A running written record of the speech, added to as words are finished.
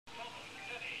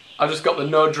I just got the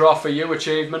no draw for you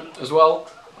achievement as well.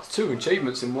 That's 2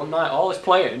 achievements in one night. All this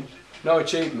playing, no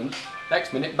achievement.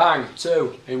 Next minute, bang,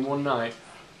 2 in one night.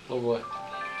 Lovely.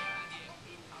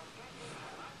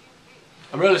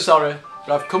 I'm really sorry,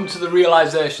 but I've come to the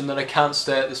realisation that I can't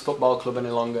stay at this football club any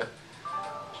longer.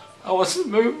 I wasn't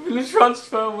moving the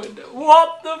transfer window.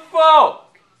 What the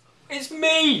fuck? It's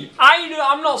me!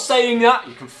 I'm not saying that.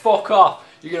 You can fuck off.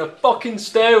 You're gonna fucking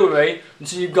stay with me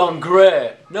until you've gone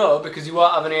grey. No, because you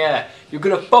won't have any hair. You're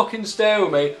gonna fucking stay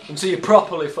with me until you're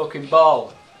properly fucking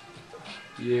bald.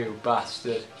 You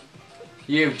bastard.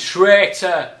 You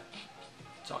traitor!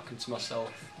 Talking to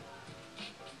myself.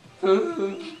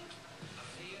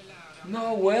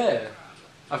 No way.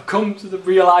 I've come to the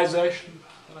realisation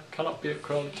that I cannot be at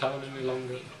Crawley Town any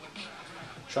longer.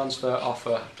 Transfer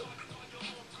offer.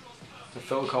 The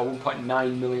Phil call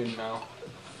 1.9 million now.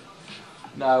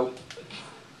 No.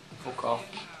 Fuck off.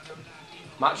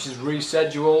 Match is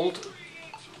rescheduled.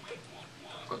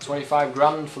 Got 25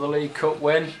 grand for the League Cup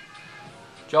win.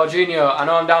 Jorginho, I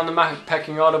know I'm down the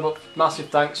pecking order, but massive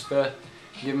thanks for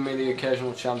giving me the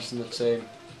occasional chance in the team.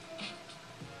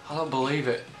 I don't believe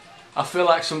it. I feel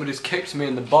like somebody's kicked me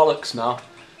in the bollocks now.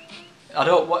 I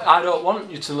don't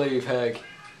want you to leave, Haig.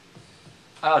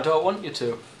 I don't want you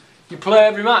to. You play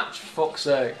every match, for fuck's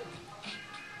sake.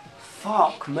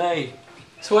 Fuck me.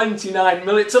 29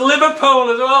 million to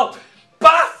Liverpool as well.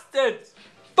 Bastards!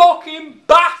 Fucking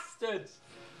bastards!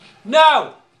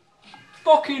 No!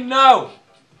 Fucking no!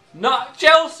 Not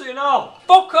Chelsea, no!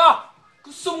 Fuck off!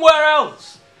 Go somewhere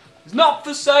else! It's not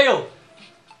for sale!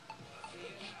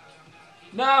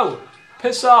 No!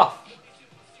 Piss off!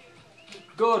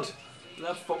 Good.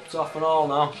 They're fucked off and all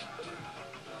now.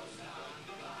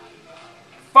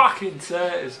 Fucking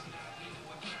taters.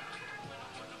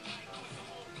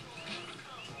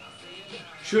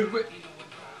 Should we...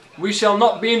 We shall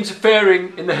not be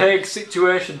interfering in the Hague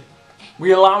situation.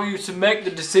 We allow you to make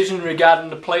the decision regarding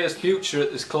the player's future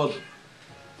at this club.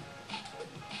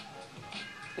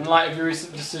 In light of your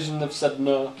recent decision, they've said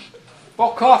no.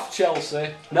 Fuck off, Chelsea.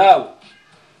 No.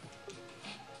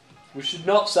 We should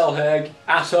not sell Hague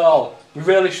at all. We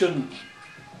really shouldn't.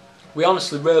 We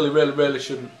honestly really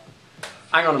shouldn't.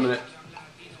 Hang on a minute.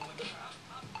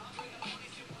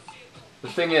 The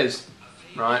thing is,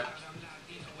 right,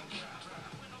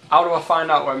 how do I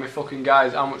find out where my fucking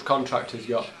guy's, how much contract he's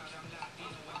got?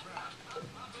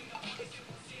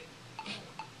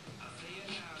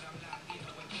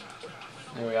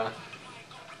 There we are.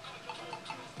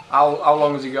 How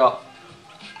long has he got?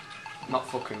 Not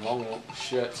fucking long, look.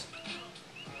 Shit.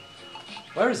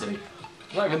 Where is he?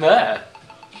 He's not even there.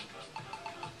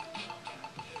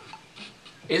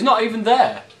 He's not even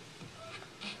there.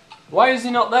 Why is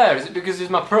he not there? Is it because he's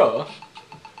my pro?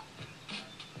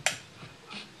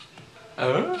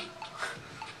 Huh?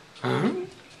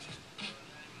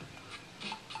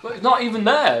 But he's not even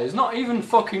there. He's not even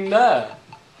fucking there.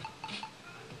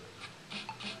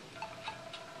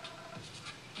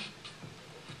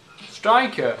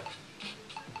 Striker.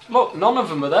 Look, none of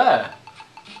them are there.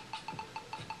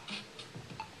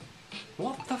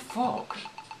 What the fuck?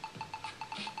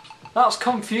 That's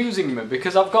confusing me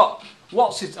because I've got...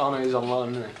 What's it... Oh no, he's on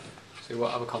loan, isn't he? See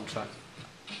what other contract.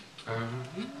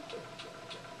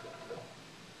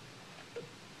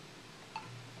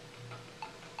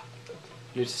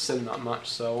 Need to sim that match,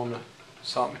 so I want to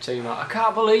sort my team out. I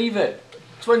can't believe it!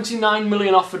 29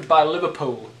 million offered by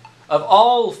Liverpool. Of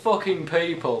all fucking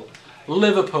people,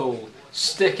 Liverpool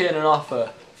stick in an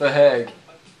offer for Hague.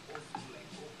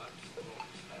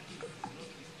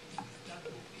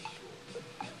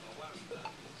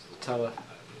 Teller,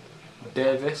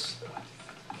 Davis,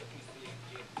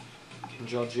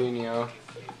 Jorginho,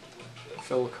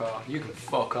 Philcar. You can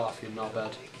fuck off, you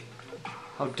knobhead.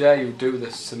 How dare you do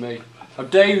this to me? How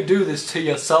dare you do this to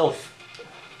yourself? You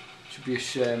should be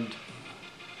ashamed.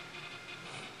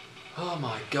 Oh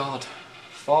my god.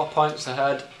 4 points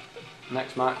ahead.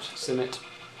 Next match, sim it.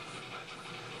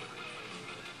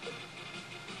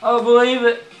 I don't believe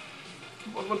it.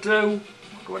 What do I do?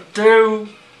 What do I do?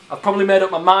 I've probably made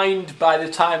up my mind by the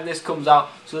time this comes out,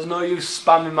 so there's no use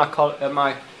spamming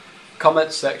my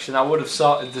comments section. I would have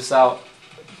sorted this out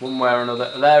one way or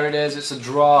another. There it is, it's a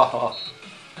draw.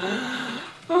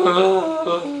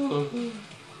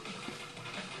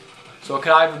 So it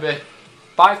can either be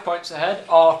 5 points ahead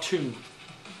or 2.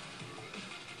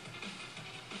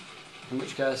 In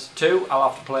which case, 2, I'll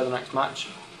have to play the next match.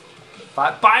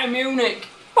 Bayern Munich!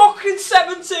 Fucking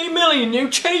 17 million, you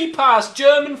cheap ass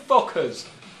German fuckers!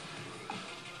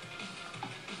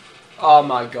 Oh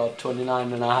my god,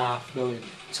 29.5 million.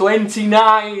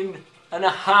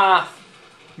 29.5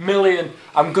 million.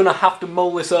 I'm going to have to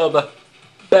mull this over.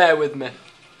 Bear with me.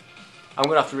 I'm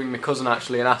going to have to ring my cousin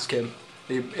actually and ask him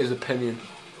his opinion.